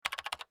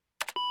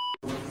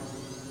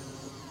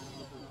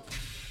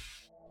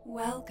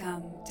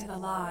Welcome to the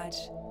Lodge.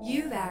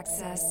 You've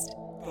accessed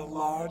the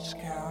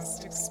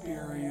Lodgecast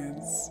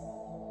experience.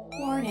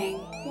 Warning,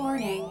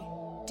 warning,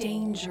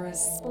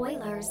 dangerous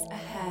spoilers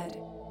ahead.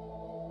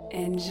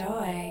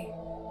 Enjoy.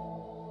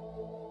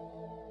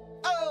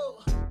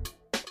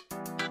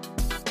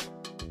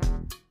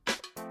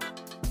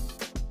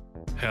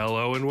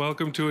 Hello and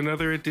welcome to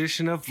another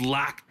edition of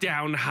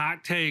Lockdown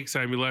Hot Takes.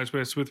 I'm your Lodge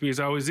Master. With me as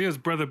always is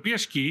Brother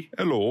Bishki.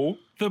 Hello.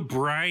 The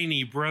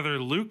briny Brother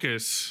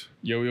Lucas.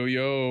 Yo, yo,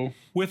 yo.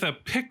 With a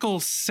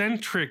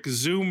pickle-centric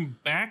Zoom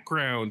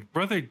background,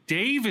 Brother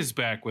Dave is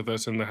back with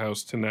us in the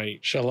house tonight.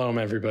 Shalom,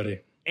 everybody.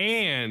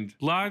 And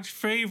Lodge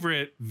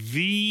favorite,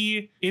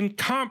 the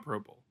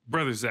incomparable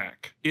Brother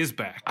Zach is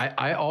back.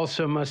 I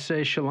also must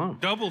say shalom.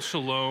 Double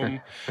shalom.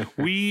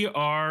 We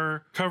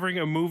are covering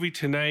a movie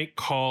tonight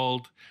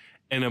called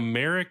An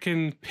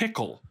American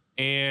Pickle.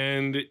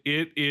 And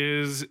it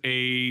is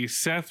a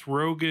Seth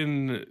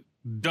Rogen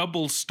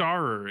double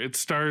starrer. It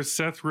stars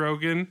Seth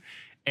Rogen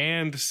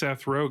and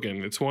Seth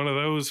Rogen. It's one of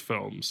those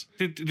films.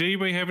 Did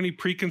anybody have any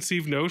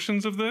preconceived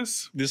notions of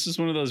this? This is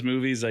one of those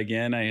movies,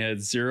 again, I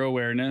had zero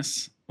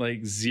awareness,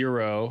 like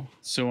zero.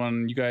 So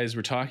when you guys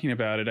were talking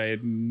about it, I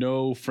had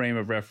no frame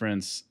of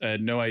reference. I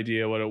had no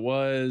idea what it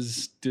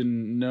was,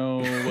 didn't know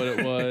what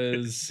it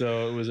was.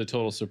 So it was a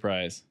total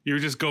surprise. You were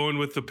just going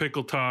with the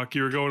pickle talk.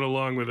 You were going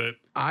along with it.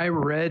 I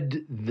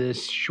read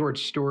this short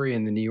story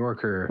in the New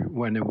Yorker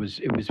when it was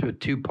a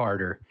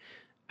two-parter.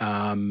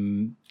 Oh,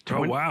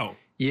 wow.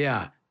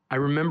 Yeah. I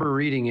remember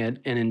reading it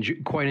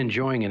and quite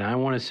enjoying it. I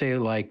want to say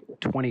like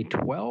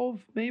 2012,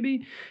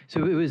 maybe.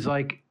 So it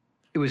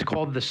was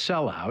called The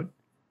Sellout,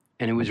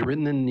 and it was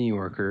written in the New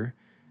Yorker.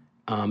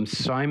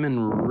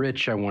 Simon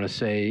Rich, I want to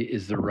say,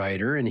 is the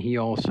writer, and he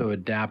also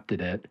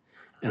adapted it.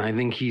 And I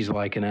think he's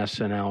like an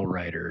SNL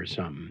writer or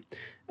something.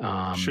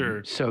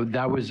 Sure. So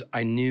that was,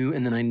 I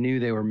knew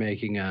they were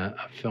making a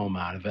film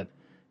out of it.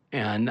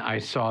 And I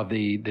saw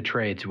the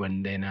trades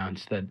when they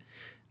announced that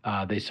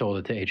they sold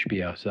it to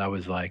HBO. So that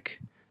was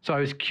so I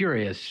was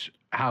curious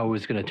how it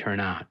was going to turn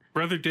out.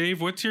 Brother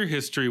Dave, what's your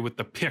history with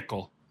the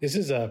pickle? This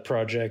is a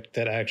project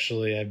that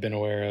actually I've been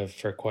aware of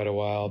for quite a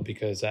while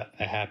because I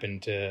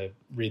happened to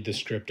read the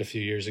script a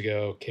few years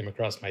ago, came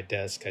across my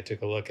desk, I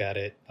took a look at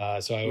it.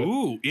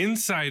 Ooh,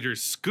 insider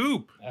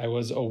scoop. I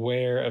was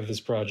aware of this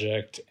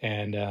project,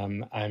 and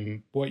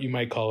I'm what you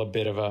might call a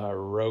bit of a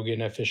Rogen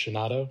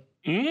aficionado.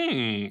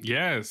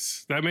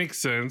 Yes, that makes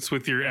sense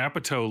with your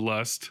Apatow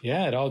lust.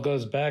 Yeah, it all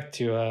goes back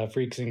to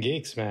Freaks and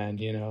Geeks, man.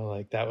 You know,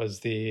 like that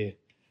was the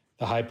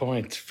high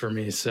point for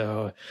me.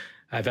 So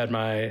I've had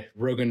my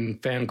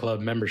Rogen fan club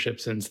membership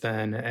since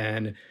then,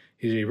 and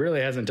he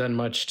really hasn't done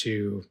much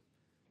to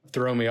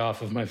throw me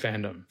off of my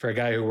fandom. For a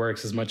guy who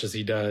works as much as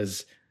he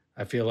does,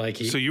 I feel like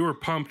So you were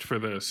pumped for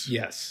this?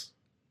 Yes,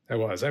 I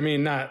was. I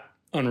mean, not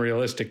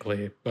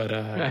unrealistically, but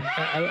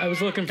I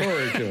was looking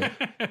forward to it.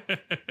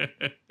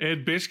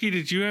 Ed Bishke,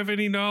 did you have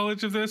any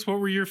knowledge of this? What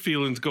were your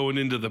feelings going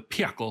into the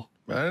pickle?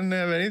 I didn't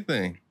have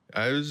anything.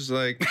 I was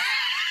like,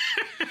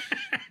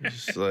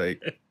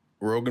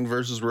 Rogen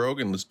versus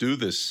Rogen. Let's do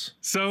this.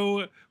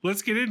 So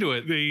let's get into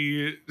it.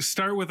 They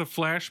start with a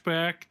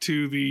flashback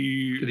to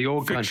the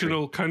old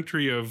fictional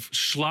country of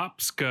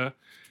Schlopska,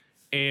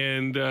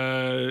 and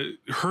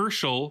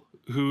Herschel,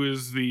 who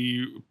is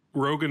the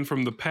Rogen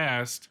from the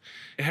past,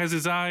 has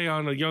his eye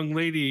on a young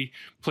lady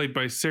played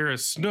by Sarah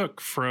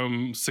Snook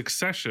from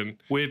Succession,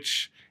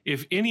 which,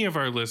 if any of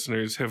our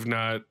listeners have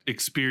not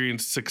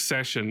experienced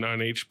Succession on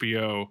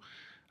HBO,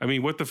 I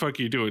mean, what the fuck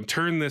are you doing?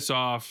 Turn this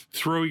off,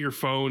 throw your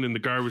phone in the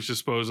garbage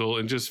disposal,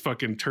 and just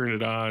fucking turn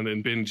it on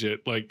and binge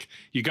it. Like,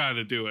 you got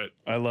to do it.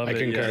 I love it.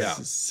 Concur. Yeah.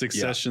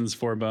 Succession's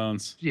for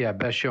bones. Yeah,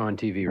 best show on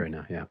TV right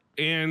now, yeah.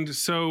 And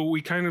so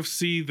we kind of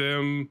see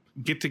them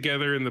get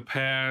together in the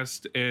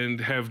past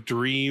and have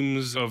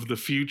dreams of the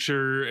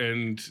future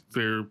and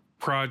their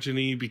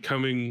progeny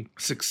becoming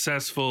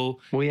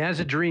successful. Well, he has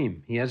a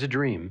dream. He has a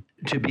dream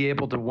to be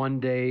able to one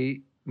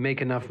day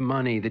make enough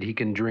money that he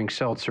can drink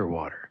seltzer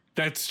water.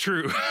 That's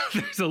true.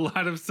 There's a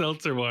lot of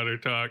seltzer water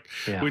talk,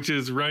 which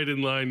is right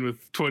in line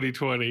with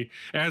 2020.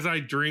 As I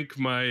drink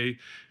my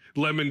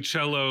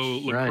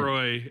limoncello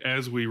LaCroix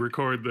as we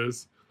record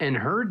this. And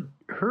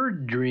her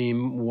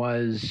dream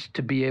was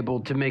to be able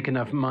to make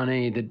enough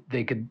money that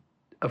they could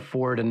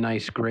afford a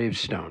nice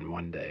gravestone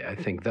one day. I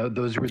think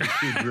those were the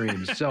two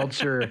dreams.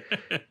 Seltzer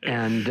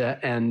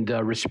and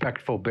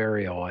respectful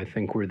burial, I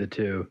think, were the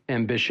two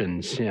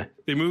ambitions. Yeah.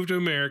 They move to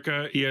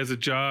America. He has a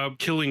job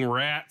killing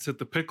rats at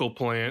the pickle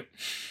plant.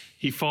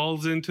 He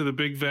falls into the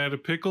big vat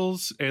of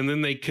pickles, and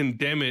then they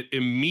condemn it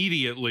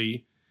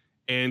immediately,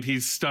 and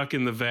he's stuck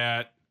in the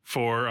vat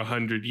for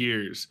 100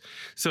 years.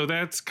 So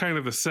that's kind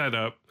of the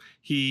setup.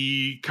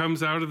 He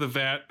comes out of the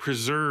vat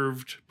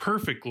preserved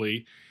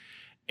perfectly,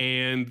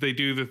 and they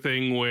do the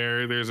thing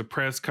where there's a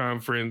press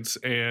conference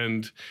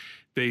and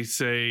they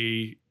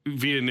say,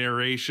 via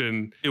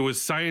narration. It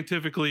was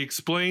scientifically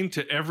explained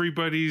to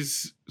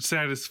everybody's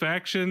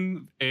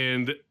satisfaction,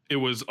 and it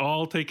was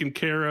all taken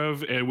care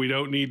of, and we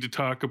don't need to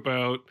talk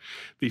about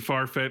the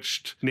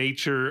far-fetched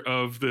nature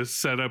of this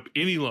setup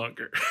any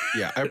longer.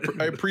 Yeah,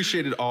 I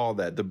appreciated all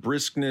that. The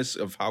briskness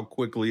of how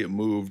quickly it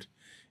moved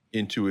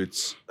into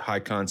its high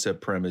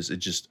concept premise.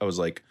 I was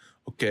like,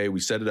 okay, we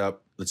set it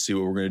up. Let's see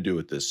what we're going to do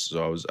with this.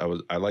 So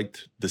I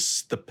liked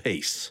the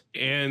pace.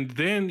 And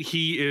then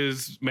he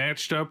is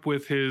matched up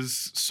with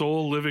his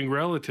sole living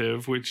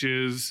relative, which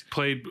is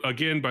played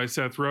again by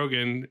Seth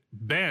Rogen,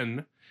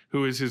 Ben,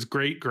 who is his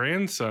great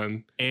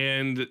grandson.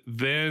 And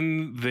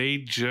then they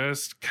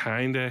just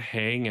kind of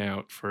hang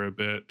out for a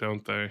bit,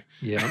 don't they?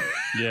 Yeah.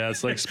 Yeah,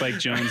 it's like Spike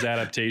Jonze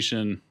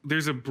adaptation.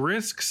 There's a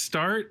brisk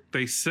start.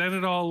 They set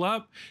it all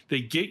up. They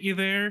get you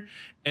there.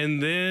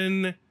 And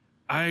then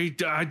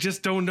I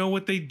just don't know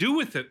what they do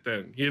with it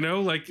then,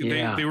 like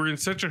they were in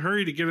such a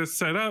hurry to get us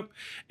set up,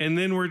 and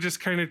then we're just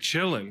kind of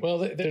chilling. Well,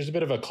 there's a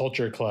bit of a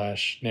culture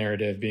clash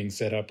narrative being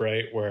set up,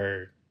 right?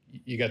 Where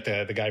you got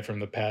the guy from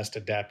the past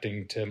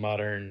adapting to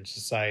modern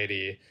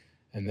society.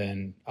 And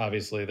then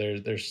obviously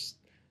there's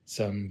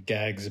some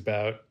gags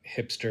about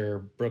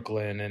hipster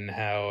Brooklyn and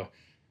how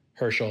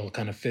Herschel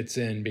kind of fits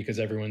in because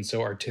everyone's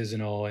so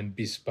artisanal and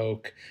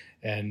bespoke.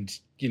 And,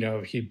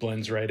 he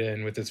blends right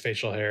in with his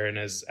facial hair and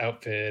his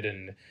outfit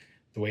and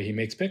the way he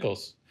makes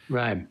pickles.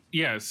 Right.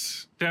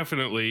 Yes,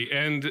 definitely.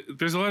 And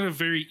there's a lot of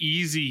very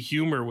easy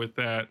humor with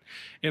that.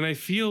 And I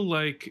feel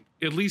like,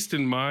 at least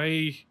in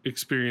my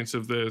experience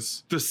of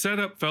this, the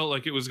setup felt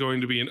like it was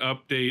going to be an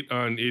update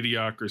on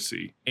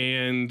Idiocracy.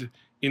 And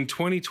in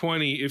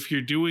 2020, if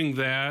you're doing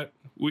that,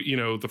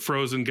 the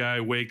Frozen guy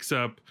wakes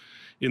up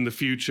in the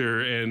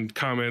future and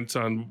comments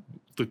on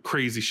the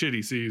crazy shit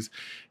he sees.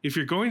 If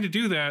you're going to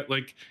do that,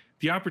 like,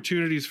 the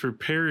opportunities for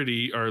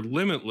parody are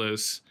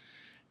limitless.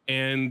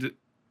 And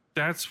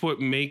that's what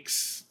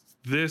makes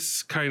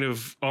this kind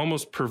of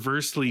almost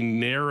perversely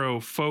narrow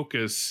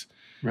focus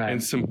and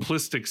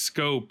simplistic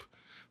scope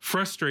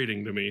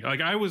frustrating to me.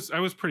 Like, I was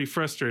pretty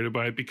frustrated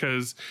by it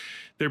because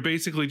they're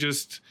basically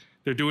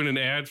they're doing an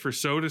ad for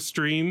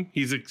SodaStream.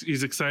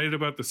 He's excited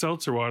about the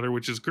seltzer water,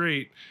 which is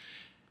great.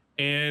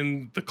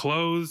 And the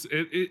clothes,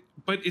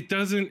 but it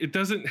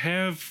doesn't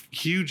have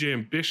huge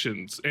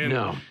ambitions. And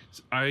no.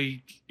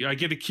 I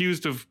get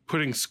accused of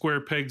putting square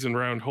pegs in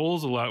round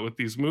holes a lot with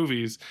these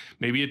movies.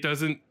 Maybe it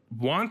doesn't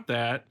want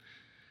that,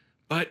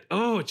 but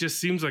it just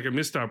seems like a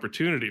missed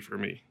opportunity for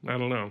me. I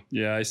don't know.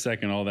 Yeah, I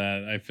second all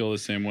that. I feel the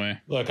same way.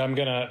 Look, I'm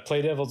going to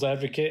play devil's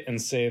advocate and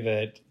say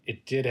that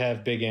it did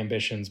have big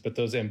ambitions, but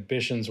those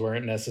ambitions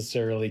weren't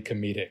necessarily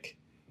comedic.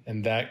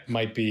 And that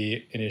might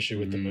be an issue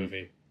with the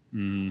movie.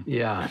 Mm.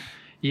 Yeah.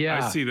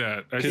 I see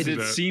that. Because it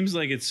seems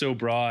like it's so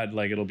broad,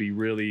 like it'll be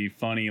really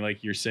funny,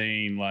 like you're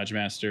saying, Lodge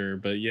Master.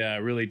 But yeah, it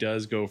really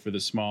does go for the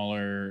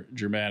smaller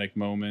dramatic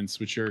moments,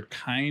 which are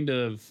kind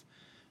of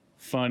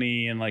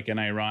funny in like an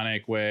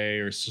ironic way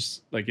or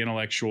just like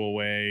intellectual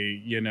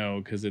way,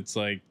 because it's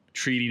like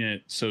treating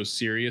it so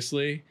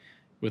seriously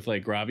with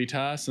like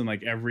gravitas, and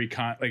like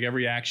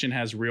every action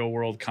has real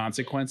world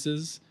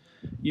consequences,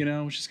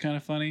 which is kind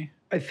of funny.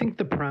 I think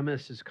the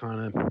premise is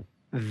kind of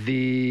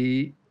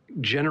the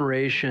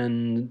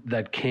generation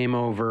that came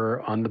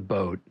over on the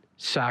boat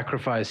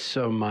sacrificed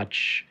so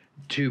much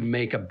to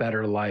make a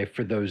better life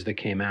for those that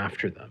came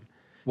after them.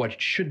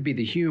 What should be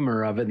the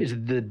humor of it is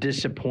the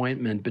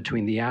disappointment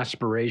between the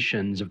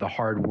aspirations of the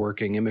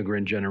hardworking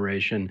immigrant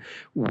generation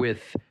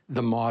with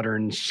the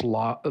modern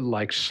sloth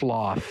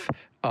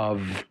of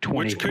 2020.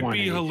 Which could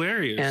be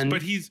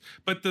hilarious.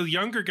 But the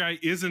younger guy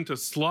isn't a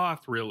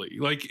sloth, really.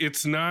 Like,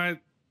 it's not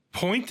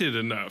pointed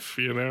enough,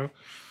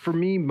 For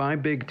me, my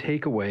big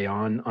takeaway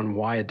on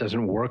why it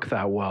doesn't work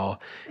that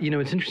well,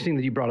 it's interesting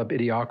that you brought up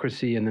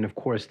Idiocracy, and then of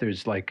course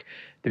there's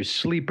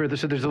Sleeper.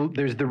 So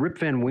there's the Rip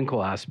Van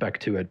Winkle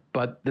aspect to it,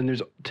 but then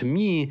there's, to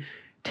me,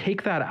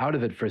 take that out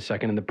of it for a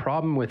second, and the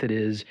problem with it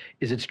is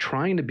it's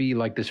trying to be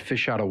like this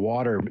fish out of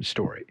water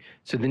story.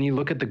 So then you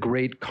look at the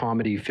great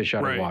comedy Fish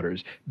Out of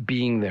Waters,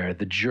 Being There,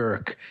 The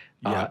Jerk,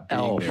 Elf,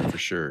 Being There for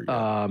sure.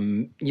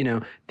 Yeah.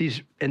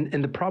 These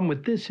and the problem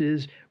with this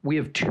is we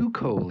have two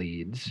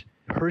co-leads.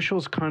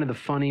 Herschel's kind of the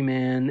funny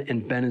man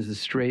and Ben is the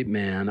straight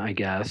man, I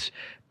guess.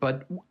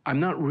 But I'm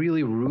not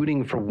really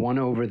rooting for one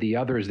over the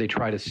other as they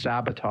try to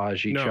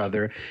sabotage each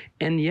other.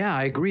 And yeah,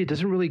 I agree. It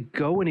doesn't really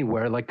go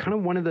anywhere. Like, kind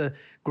of one of the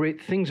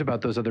great things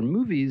about those other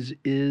movies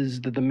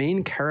is that the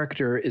main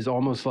character is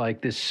almost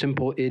like this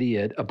simple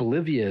idiot,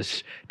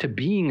 oblivious to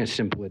being a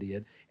simple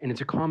idiot. And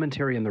it's a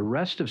commentary on the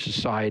rest of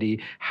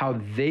society,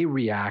 how they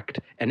react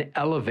and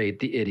elevate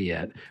the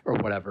idiot or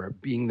whatever.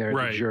 Being There,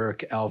 The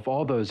Jerk, Elf,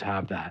 all those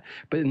have that.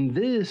 But in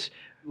this,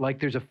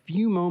 like, there's a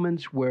few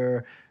moments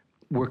where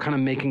we're kind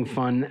of making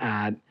fun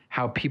at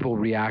how people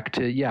react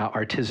to,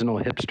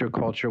 artisanal hipster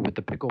culture with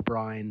the pickle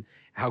brine,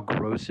 how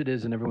gross it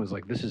is. And everyone's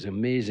like, this is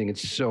amazing.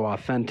 It's so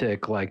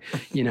authentic. Like,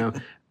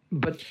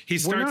 But He we're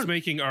starts not-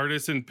 making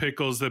artisan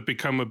pickles that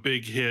become a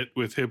big hit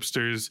with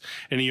hipsters,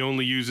 and he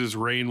only uses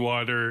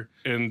rainwater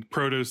and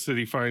produce that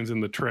he finds in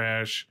the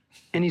trash.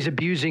 and he's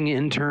abusing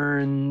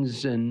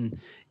interns, and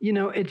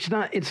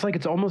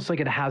it's almost like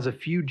it has a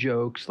few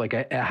jokes, like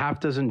a half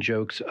dozen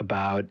jokes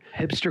about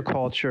hipster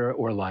culture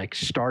or like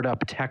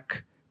startup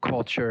tech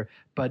culture,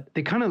 but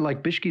they kind of,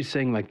 like Bishke's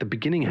saying, like the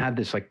beginning had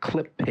this like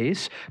clip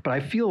pace, but I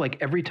feel like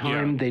every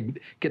time they'd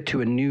get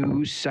to a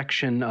new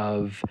section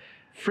of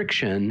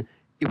friction,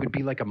 it would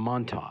be like a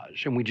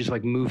montage, and we just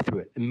like move through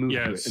it and move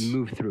through it and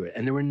move through it.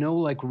 And there were no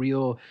like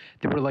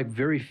there were like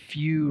very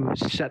few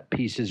set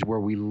pieces where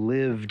we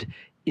lived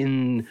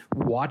in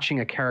watching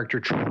a character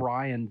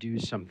try and do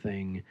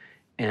something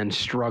and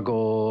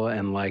struggle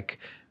and like,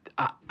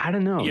 I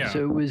don't know. Yeah. So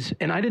it was,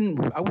 and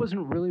I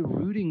wasn't really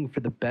rooting for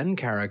the Ben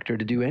character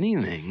to do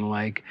anything.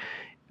 Like,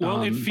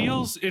 Well, it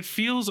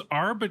feels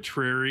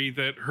arbitrary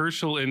that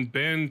Herschel and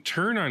Ben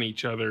turn on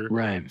each other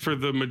Right. for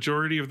the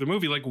majority of the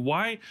movie. Like,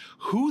 why?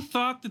 Who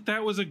thought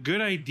that was a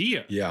good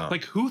idea? Yeah.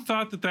 Like, who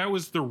thought that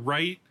was the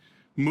right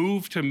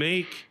move to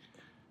make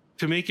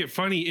it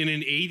funny in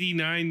an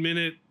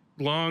 89-minute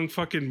long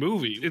fucking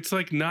movie? It's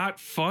like not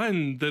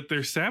fun that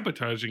they're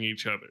sabotaging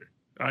each other.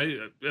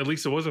 At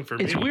least it wasn't for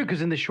me. It's weird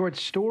because in the short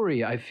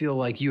story, I feel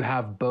like you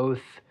have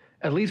both.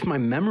 At least my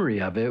memory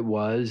of it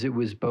was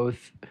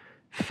both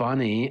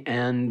funny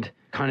and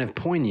kind of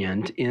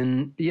poignant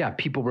in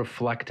people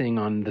reflecting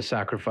on the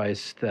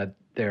sacrifice that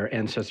their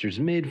ancestors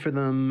made for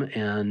them,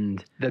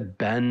 and that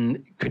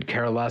Ben could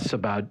care less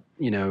about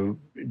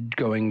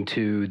going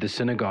to the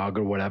synagogue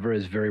or whatever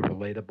is very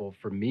relatable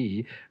for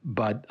me.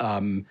 But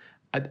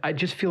I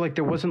just feel like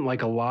there wasn't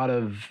like a lot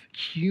of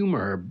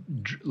humor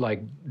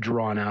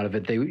drawn out of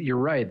it. You're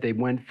right. They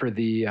went for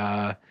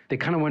they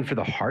kind of went for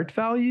the heart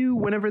value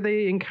whenever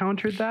they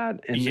encountered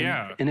that. And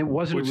and it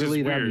wasn't which is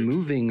really that weird.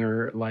 moving,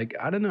 or like,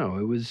 I don't know.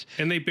 It was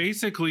And they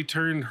basically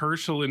turned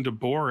Herschel into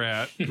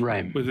Borat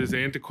right. with his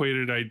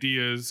antiquated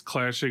ideas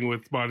clashing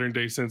with modern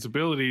day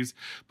sensibilities,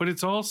 but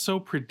it's all so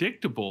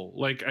predictable.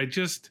 Like I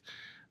just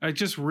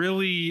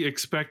really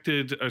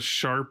expected a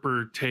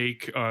sharper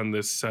take on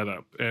this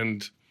setup,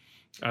 and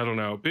I don't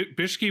know.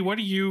 Bishke, what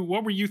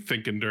were you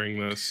thinking during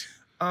this?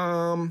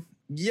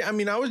 Yeah, I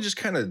mean, I was just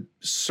kind of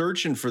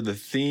searching for the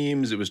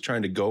themes it was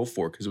trying to go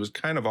for, because it was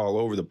kind of all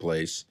over the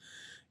place.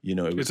 It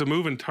was, It's a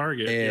moving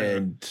target.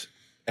 and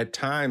at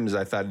times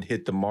I thought it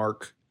hit the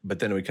mark, but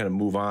then it would kind of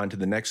move on to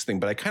the next thing.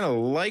 But I kind of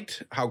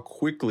liked how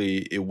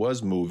quickly it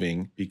was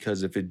moving,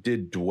 because if it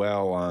did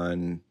dwell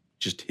on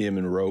just him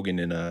and Rogan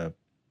in an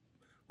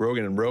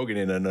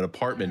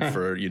apartment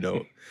for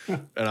an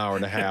hour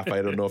and a half,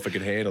 I don't know if I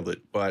could handle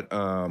it. But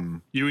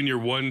You and your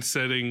one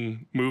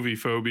setting movie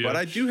phobia. but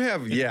I do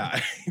have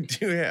I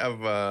do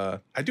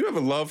have a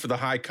love for the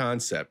high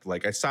concept.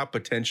 Like, I saw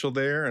potential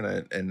there,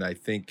 and I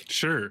think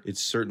Sure. it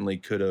certainly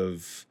could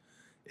have,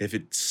 if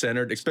it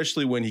centered,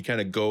 especially when he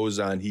kind of goes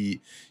on,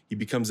 he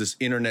becomes this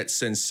internet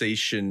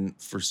sensation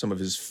for some of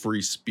his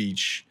free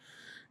speech.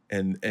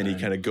 And he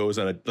kind of goes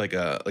on a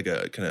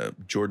kind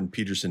of Jordan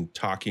Peterson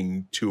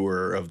talking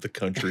tour of the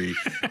country.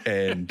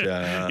 And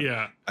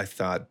I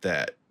thought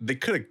that they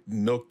could have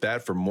milked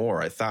that for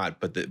more, I thought,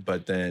 but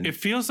then It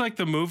feels like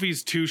the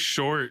movie's too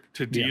short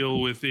to deal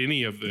with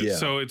any of this. Yeah.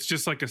 So it's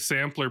just like a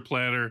sampler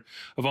platter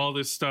of all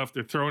this stuff.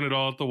 They're throwing it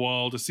all at the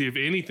wall to see if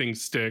anything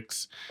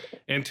sticks.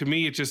 And to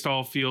me, it just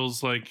all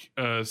feels like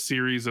a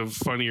series of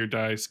Funny or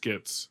Die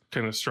skits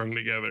kind of strung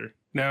together.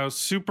 Now,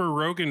 Super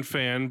Rogan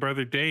fan,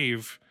 Brother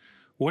Dave,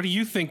 what are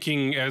you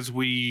thinking as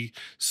we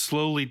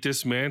slowly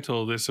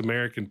dismantle this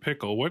American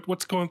pickle?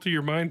 What's going through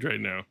your mind right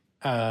now?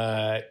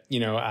 I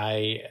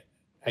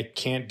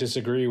can't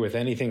disagree with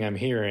anything I'm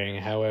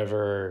hearing.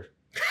 However,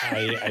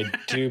 I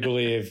do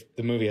believe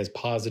the movie has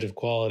positive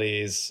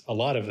qualities, a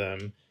lot of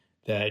them,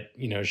 that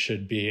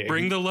should be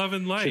Bring the love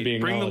and light. should be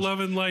Bring the acknowledged. love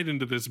and light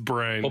into this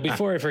brine. Well,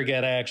 before I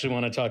forget, I actually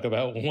want to talk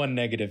about one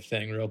negative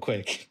thing real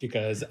quick,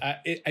 because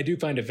I do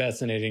find it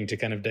fascinating to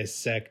kind of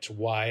dissect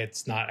why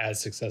it's not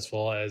as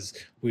successful as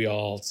we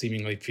all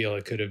seemingly feel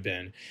it could have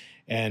been.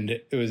 And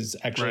it was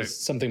actually Right.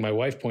 something my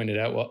wife pointed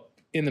out. Well,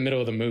 in the middle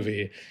of the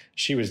movie,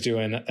 she was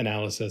doing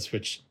analysis,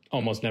 which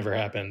almost never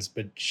happens,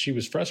 but she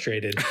was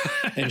frustrated.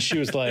 And she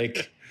was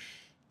like,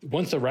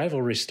 once the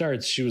rivalry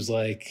starts, she was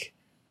like,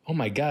 oh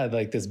my God,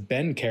 like this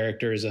Ben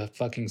character is a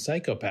fucking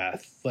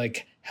psychopath.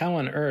 Like, how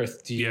on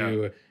earth do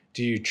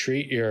you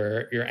treat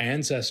your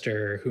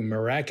ancestor who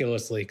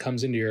miraculously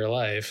comes into your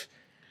life?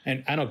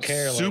 And I don't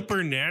care.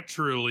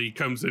 Supernaturally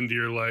comes into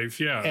your life.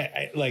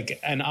 Yeah.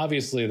 And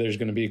obviously there's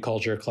going to be a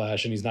culture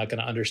clash, and he's not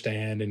going to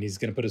understand, and he's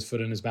going to put his foot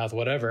in his mouth,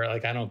 whatever.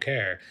 Like, I don't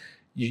care.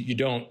 You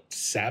don't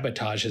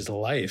sabotage his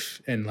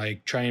life and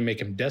like try and make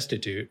him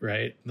destitute,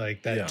 right?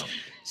 Like that. Yeah.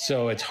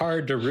 So it's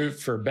hard to root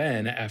for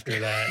Ben after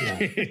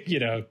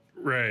that,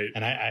 Right.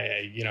 and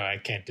I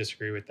can't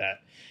disagree with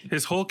that.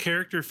 His whole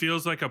character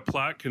feels like a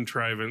plot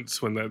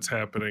contrivance when that's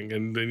happening,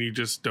 and then you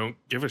just don't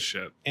give a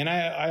shit. And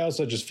I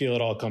also just feel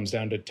it all comes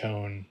down to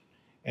tone.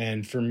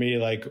 And for me,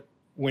 like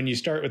when you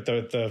start with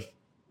the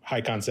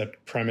high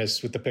concept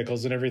premise with the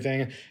pickles and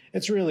everything,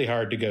 it's really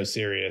hard to go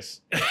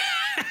serious.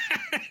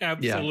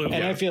 Absolutely.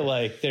 And I feel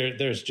like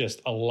there's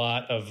just a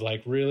lot of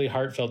like really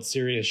heartfelt,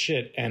 serious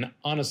shit. And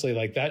honestly,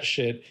 like that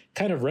shit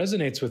kind of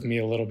resonates with me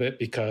a little bit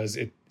because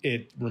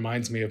it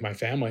reminds me of my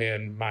family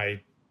and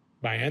my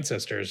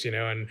ancestors, you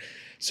know? And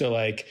so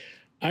like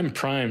I'm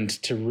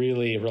primed to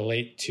really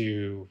relate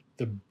to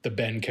the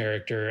Ben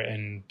character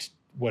and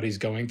what he's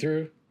going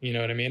through. You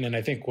know what I mean? And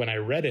I think when I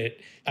read it,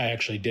 I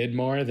actually did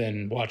more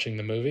than watching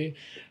the movie.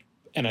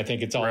 And I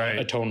think it's all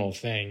a tonal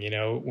thing, you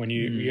know, when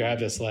you have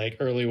this like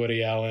early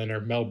Woody Allen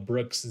or Mel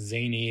Brooks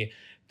zany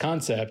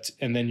concept,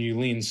 and then you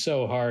lean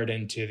so hard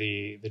into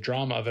the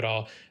drama of it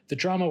all. The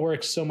drama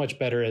works so much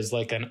better as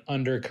like an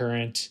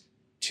undercurrent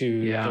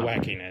to the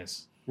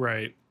wackiness.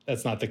 Right.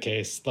 That's not the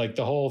case. Like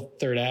the whole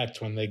third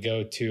act when they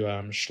go to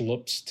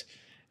Schlupst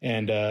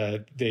and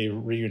they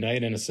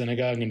reunite in a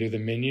synagogue and do the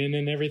minyan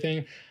and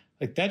everything.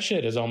 Like that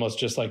shit is almost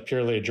just like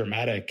purely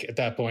dramatic at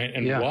that point.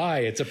 And why?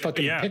 It's a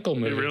fucking pickle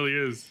movie. It really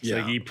is. It's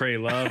like Eat, Pray,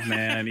 Love,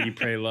 man. Eat,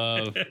 Pray,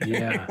 Love.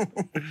 Yeah.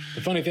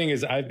 The funny thing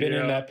is I've been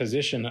in that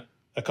position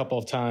a couple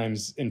of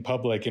times in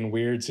public in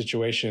weird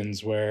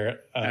situations where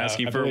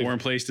asking for a warm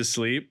place to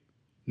sleep.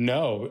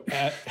 No,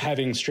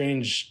 having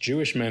strange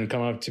Jewish men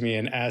come up to me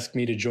and ask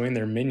me to join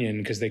their minyan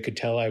because they could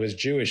tell I was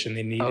Jewish and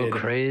they needed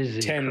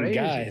 10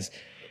 guys.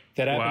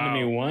 That happened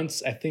to me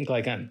once, I think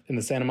like in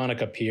the Santa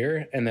Monica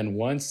Pier, and then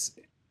once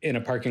in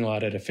a parking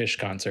lot at a Fish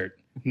concert.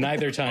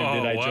 Neither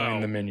time did I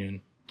join the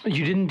minyan.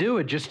 You didn't do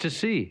it just to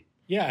see.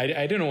 Yeah,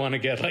 I didn't want to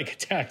get like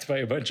attacked by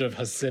a bunch of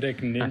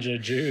Hasidic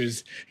ninja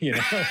Jews, you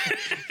know?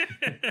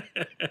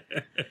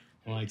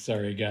 I'm like,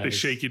 sorry, guys. They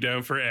shake you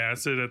down for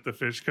acid at the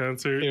Fish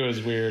concert. It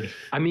was weird.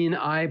 I mean,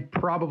 I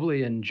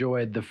probably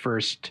enjoyed the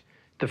first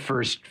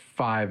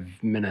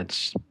 5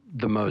 minutes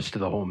the most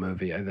of the whole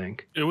movie, I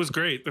think. It was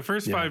great. The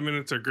first 5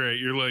 minutes are great.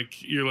 You're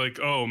like,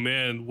 oh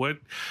man,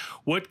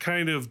 what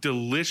kind of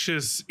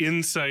delicious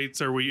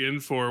insights are we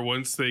in for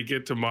once they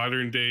get to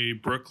modern day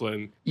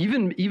Brooklyn?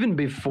 Even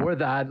before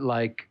that,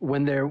 like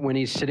when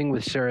he's sitting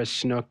with Sarah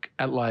Snook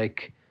at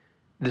like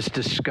this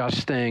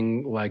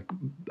disgusting like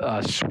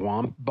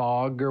swamp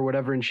bog or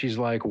whatever, and she's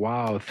like,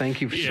 "Wow, thank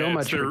you so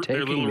much for taking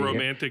their little me."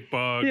 romantic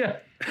bog. Yeah,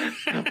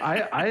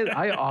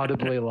 I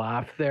audibly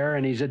laughed there,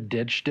 and he's a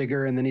ditch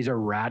digger, and then he's a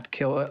rat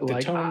killer. The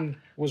tone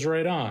was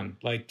right on.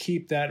 Like,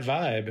 keep that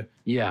vibe.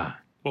 Yeah.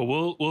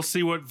 Well, we'll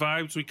see what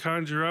vibes we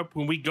conjure up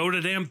when we go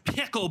to them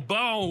pickle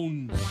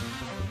bones.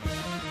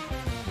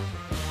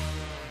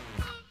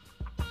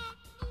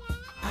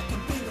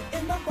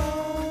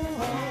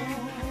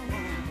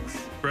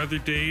 Brother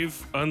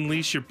Dave,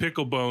 unleash your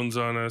pickle bones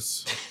on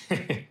us.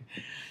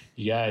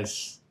 You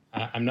guys,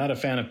 I'm not a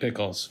fan of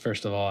pickles,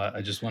 first of all.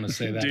 I just want to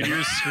say that. Dude,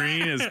 your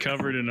screen is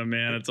covered in them,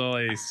 man. It's all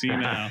I see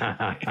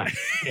now.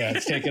 Yeah,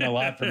 it's taken a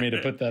lot for me to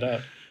put that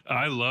up.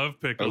 I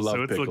love pickles, I love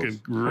so it's pickles.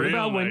 looking real What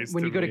about nice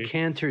when you go to me.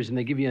 Cantor's and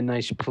they give you a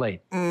nice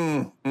plate?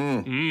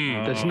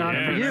 That's not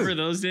for you. Remember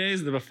those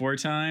days, the before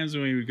times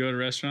when we would go to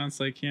restaurants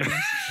like Cantor's?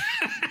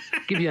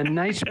 Give you a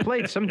nice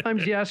plate.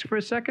 Sometimes you ask for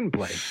a second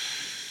plate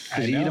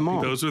because you eat them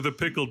all. Those were the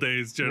pickle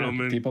days,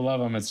 gentlemen. People love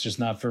them. It's just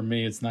not for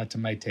me. It's not to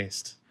my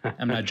taste.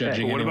 I'm not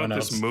judging What anyone about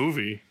else. this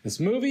movie? This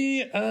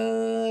movie,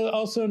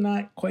 also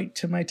not quite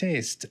to my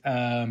taste.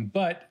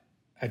 But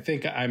I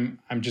think I'm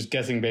just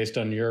guessing based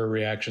on your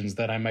reactions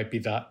that I might be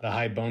the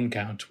high bone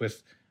count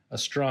with a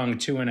strong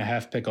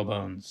 2.5 pickle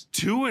bones.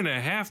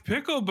 2.5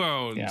 pickle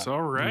bones. Yeah.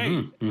 All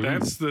right.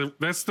 That's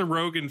the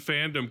Rogan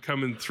fandom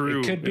coming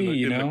through. It could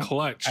be, in the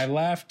clutch. I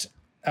laughed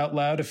out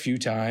loud a few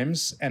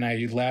times, and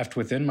I laughed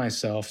within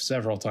myself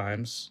several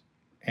times.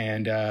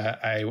 And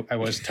I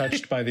was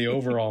touched by the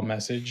overall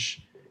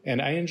message,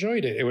 and I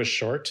enjoyed it. It was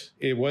short.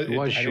 It was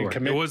short.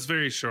 It was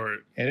very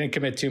short. I didn't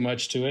commit too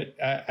much to it.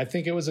 I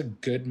think it was a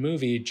good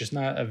movie, just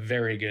not a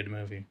very good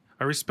movie.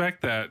 I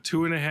respect that.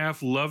 2.5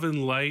 love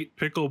and light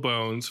pickle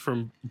bones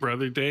from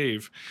Brother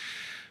Dave.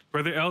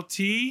 Brother LT,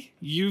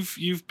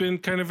 you've been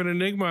kind of an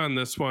enigma on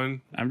this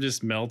one. I'm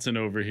just melting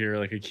over here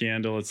like a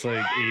candle. It's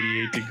like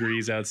 88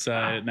 degrees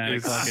outside at 9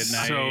 It's o'clock at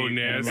night. so And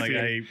nasty.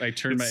 like I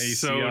turned my It's AC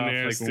so off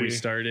like when we nasty.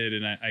 started,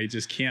 and I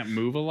just can't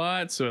move a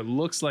lot. So it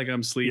looks like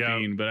I'm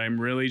sleeping, but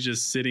I'm really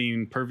just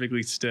sitting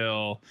perfectly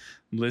still,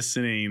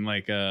 listening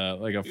like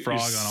a frog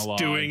on a log.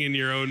 Stewing in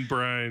your own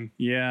brine.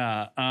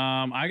 Yeah.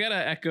 I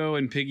gotta echo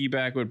and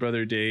piggyback what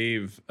Brother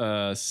Dave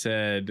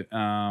said.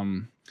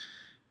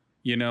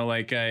 You know,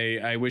 like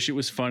I wish it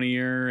was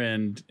funnier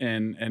and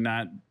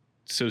not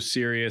so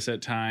serious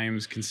at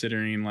times,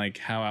 considering like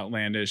how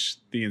outlandish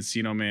the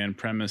Encino Man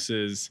premise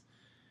is.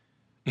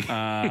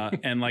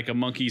 And like a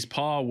monkey's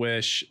paw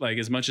wish, like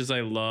as much as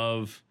I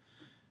love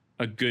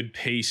a good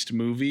paced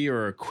movie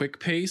or a quick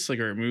pace, like,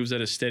 or it moves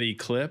at a steady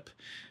clip,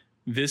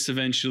 this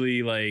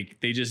eventually, like,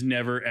 they just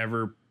never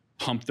ever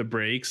pump the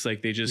brakes.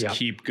 Like they just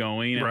keep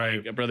going. And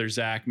Right. like Brother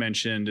Zach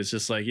mentioned, it's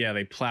just like, yeah,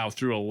 they plow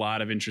through a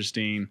lot of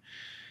interesting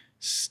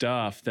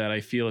stuff that I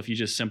feel if you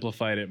just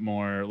simplified it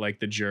more, like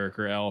The Jerk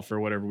or Elf or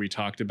whatever we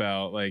talked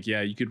about, like,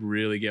 yeah, you could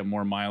really get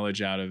more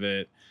mileage out of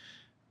it.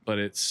 but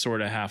it's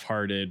sort of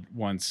half-hearted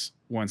once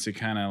it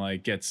kind of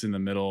like gets in the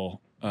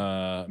middle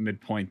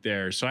midpoint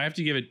there. So I have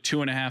to give it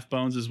 2.5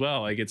 bones as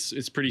well. Like it's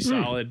pretty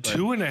solid. But,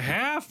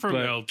 2.5 from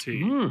but-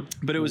 LT.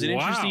 but it was an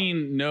Wow.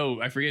 interesting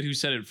note. I forget who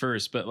said it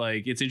first, but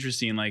like it's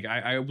interesting. Like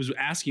I was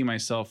asking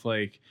myself,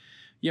 like,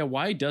 yeah,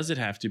 why does it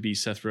have to be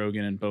Seth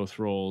Rogen in both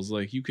roles?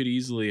 Like you could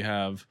easily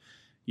have,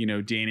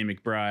 Danny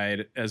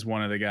McBride as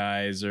one of the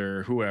guys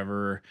or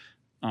whoever,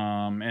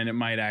 and it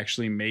might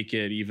actually make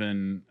it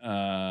even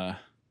I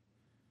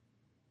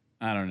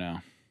don't know,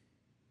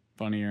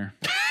 funnier.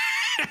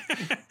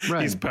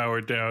 Right. He's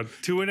powered down.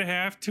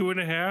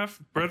 2.5.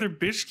 Brother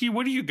Bishke,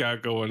 what do you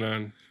got going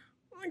on?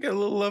 I got a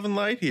little love and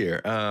light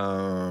here.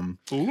 Ooh.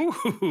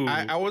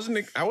 I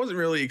wasn't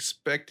really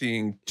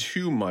expecting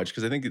too much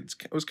because I think it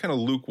was kind of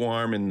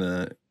lukewarm in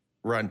the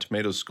Rotten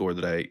Tomatoes score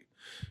that I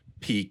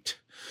peaked.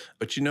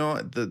 But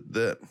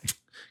the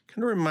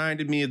kind of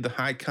reminded me of the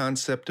high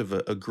concept of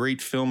a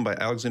great film by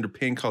Alexander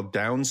Payne called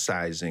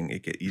Downsizing.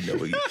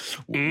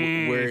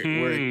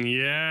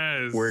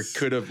 Yes. Where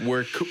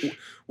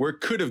it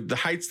could have the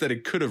heights that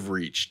it could have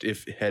reached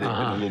if it had been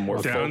a little more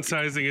focused.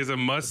 Downsizing is a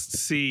must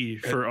see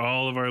for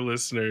all of our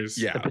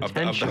listeners. Yeah, The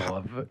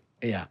potential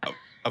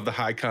of the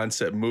high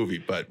concept movie,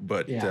 but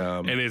Yeah.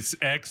 And it's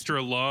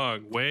extra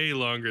long, way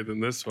longer than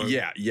this one.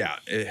 yeah,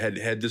 it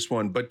had this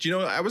one, but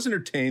I was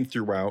entertained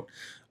throughout,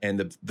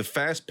 and the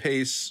fast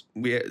pace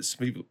we had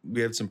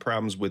some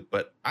problems with,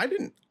 but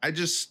I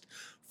just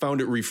found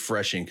it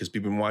refreshing because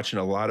we've been watching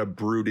a lot of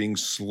brooding,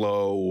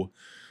 slow,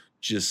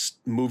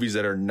 just movies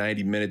that are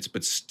 90 minutes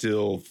but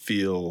still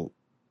feel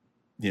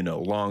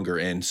longer,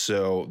 and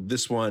so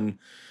this one,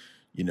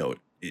 it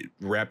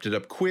wrapped it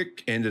up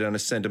quick, ended on a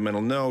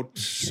sentimental note.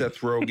 Seth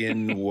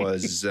Rogen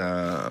was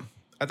I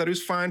thought he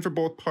was fine for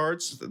both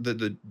parts.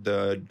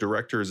 The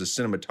director is a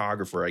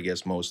cinematographer, I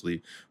guess,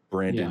 mostly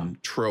Brandon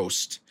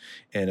Trost,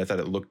 and I thought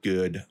it looked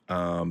good.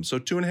 So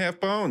 2.5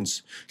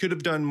 bones. Could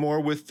have done more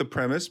with the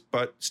premise,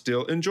 but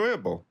still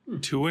enjoyable.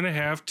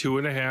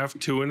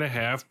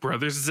 2.5.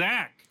 Brother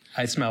Zach.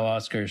 I smell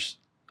Oscars.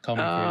 Call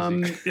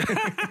me crazy.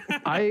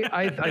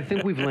 I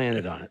think we've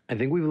landed on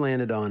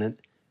it.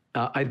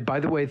 I, by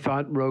the way,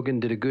 thought Rogen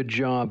did a good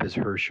job as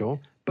Herschel,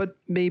 but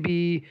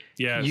maybe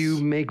Yes.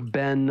 you make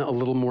Ben a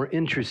little more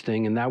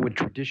interesting, and that would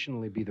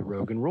traditionally be the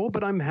Rogen role.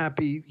 But I'm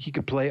happy he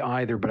could play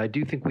either. But I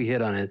do think we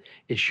hit on it.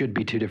 It should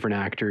be two different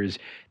actors.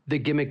 The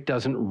gimmick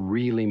doesn't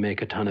really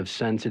make a ton of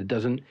sense. It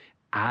doesn't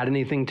add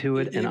anything to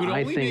it. It And would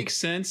I only think make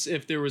sense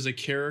if there was a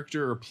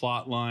character or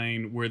plot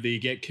line where they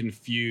get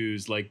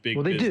confused, like Big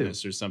Well, they do.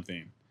 Business or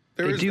something.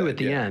 There they is do that, at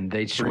the yeah. end.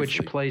 They switch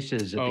Briefly.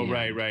 places at the Oh, end.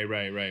 right.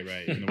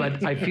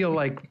 But I feel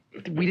like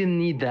we didn't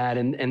need that,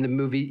 and the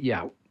movie,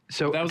 yeah.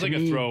 So That was to like a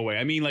me- throwaway.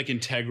 I mean, like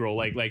integral,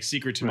 like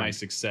Secret to My Right.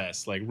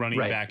 Success, like running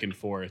Right. back and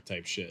forth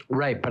type shit.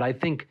 Right, but I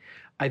think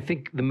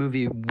the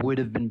movie would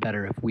have been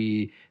better if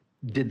we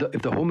did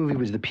if the whole movie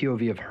was the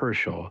POV of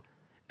Herschel,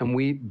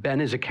 and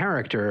Ben is a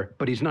character,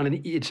 but it's not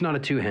a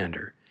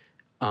two-hander.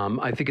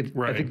 I think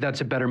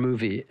that's a better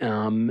movie,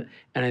 and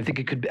I think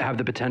it could have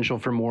the potential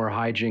for more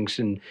hijinks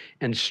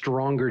and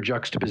stronger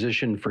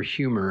juxtaposition for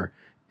humor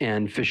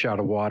and fish out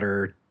of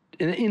water.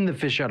 In the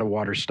fish out of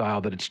water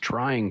style that it's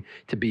trying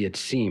to be, it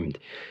seemed.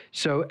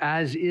 So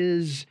as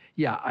is,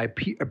 yeah, I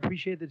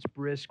appreciate that it's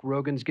brisk.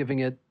 Rogen's giving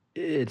it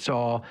its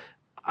all.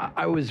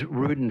 I was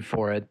rooting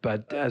for it,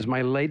 but as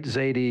my late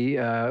Zadie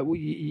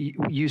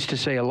used to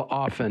say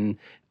often,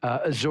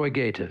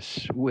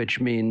 zoigatus, which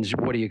means,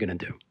 what are you going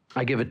to do?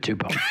 I give it 2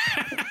 bones.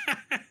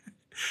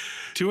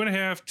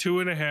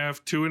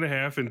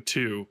 2.5, and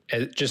 2.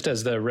 Just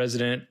as the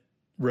resident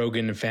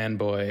Rogen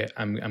fanboy,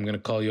 I'm going to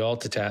call you all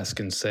to task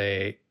and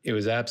say it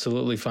was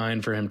absolutely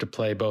fine for him to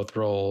play both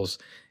roles.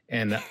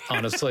 And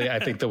honestly, I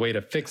think the way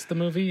to fix the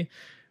movie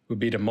would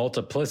be to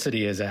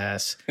multiplicity his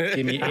ass.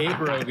 Give me 8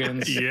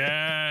 Rogans.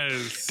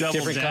 Yes.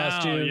 Different down.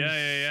 costumes.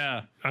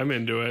 Yeah. I'm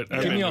into it.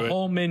 Give me a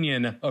whole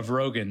minion of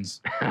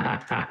Rogans.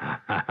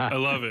 I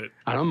love it.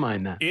 I don't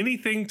mind that.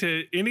 Anything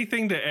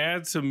to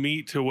add some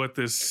meat to what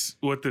this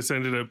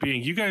ended up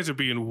being. You guys are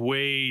being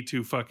way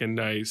too fucking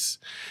nice.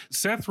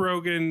 Seth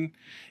Rogen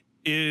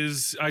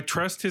I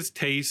trust his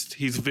taste.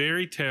 He's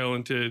very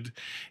talented,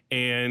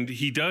 and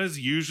he does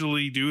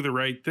usually do the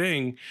right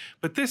thing,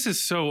 but this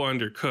is so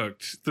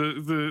undercooked.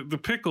 The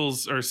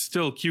pickles are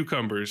still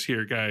cucumbers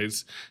here,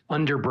 guys.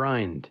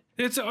 Underbrined.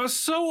 It's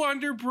so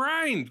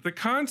underbrined. The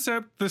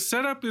concept, the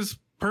setup is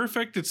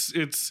perfect.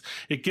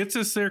 It gets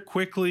us there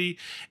quickly,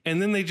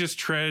 and then they just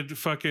tread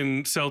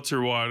fucking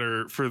seltzer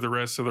water for the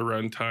rest of the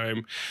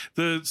runtime.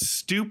 The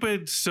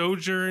stupid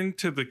sojourn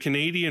to the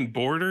Canadian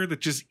border that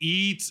just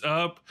eats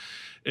up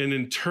an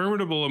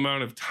interminable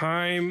amount of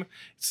time.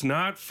 It's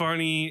not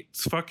funny.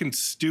 It's fucking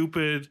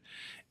stupid.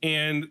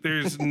 And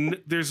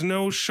there's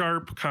no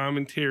sharp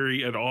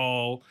commentary at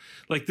all.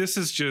 Like this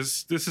is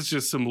just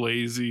some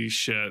lazy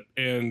shit.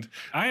 And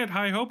I had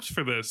high hopes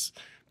for this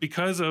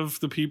because of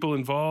the people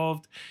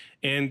involved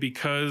and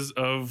because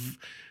of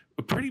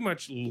a pretty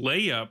much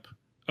layup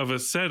of a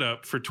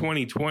setup for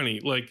 2020,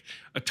 like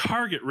a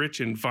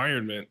target-rich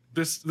environment.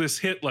 This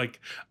hit like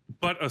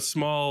but a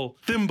small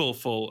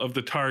thimbleful of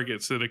the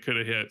targets that it could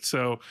have hit.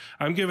 So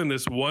I'm giving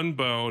this one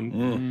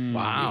bone.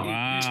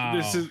 Wow.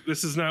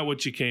 This is not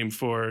what you came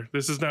for.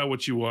 This is not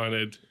what you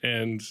wanted,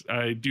 and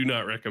I do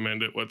not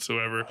recommend it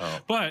whatsoever.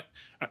 But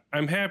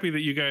I'm happy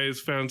that you guys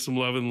found some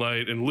love and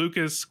light. And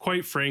Lucas,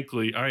 quite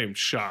frankly, I am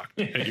shocked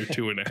at your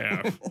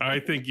 2.5. I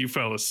think you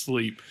fell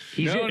asleep.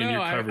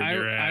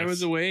 I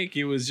was awake.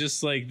 It was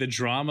just like the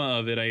drama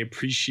of it. I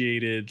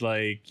appreciated,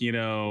 like,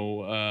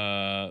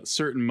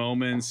 certain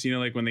moments,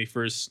 like when they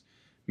first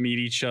meet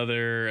each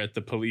other at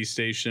the police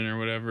station or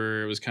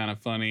whatever. It was kind of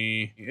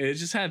funny. It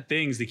just had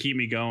things to keep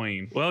me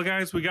going. Well,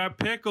 guys, we got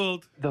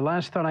pickled. The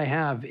last thought I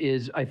have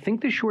is I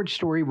think the short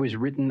story was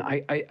written,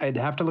 I'd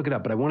have to look it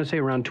up, but I want to say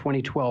around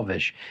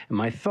 2012-ish. And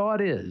my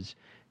thought is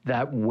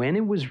that when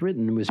it was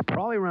written, it was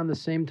probably around the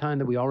same time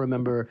that we all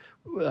remember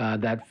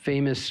that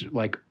famous,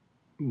 like,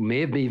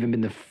 may have even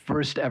been the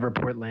first ever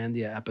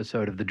Portlandia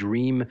episode of The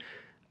Dream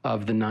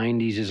of the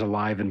 90s is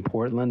Alive in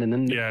Portland. And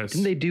then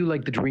didn't they do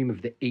like The Dream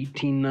of the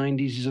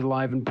 1890s is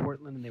Alive in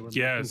Portland? And they were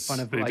making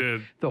fun of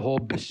like the whole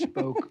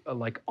bespoke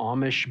like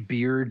Amish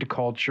beard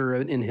culture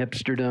in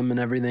hipsterdom and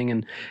everything.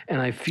 And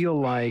I feel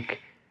like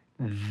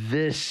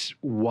this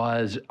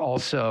was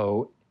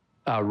also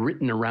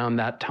written around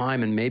that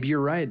time. And maybe you're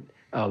right,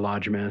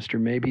 Lodge Master.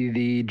 Maybe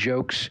the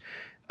jokes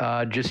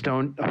just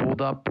don't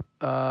hold up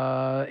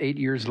 8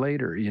 years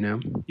later, You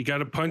got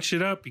to punch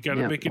it up. You got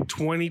to make it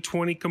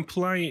 2020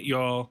 compliant,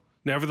 y'all.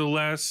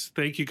 Nevertheless,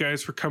 thank you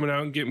guys for coming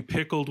out and getting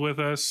pickled with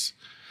us.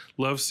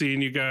 Love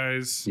seeing you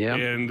guys. Yeah.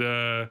 And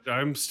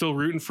I'm still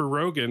rooting for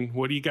Rogan.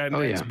 What do you got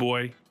next,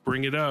 boy?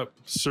 Bring it up.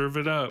 Serve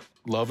it up.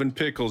 Love and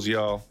pickles,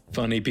 y'all.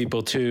 Funny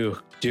people too.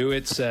 Do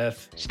it,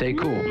 Seth. Stay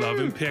cool. Love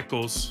and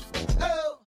pickles. Hey!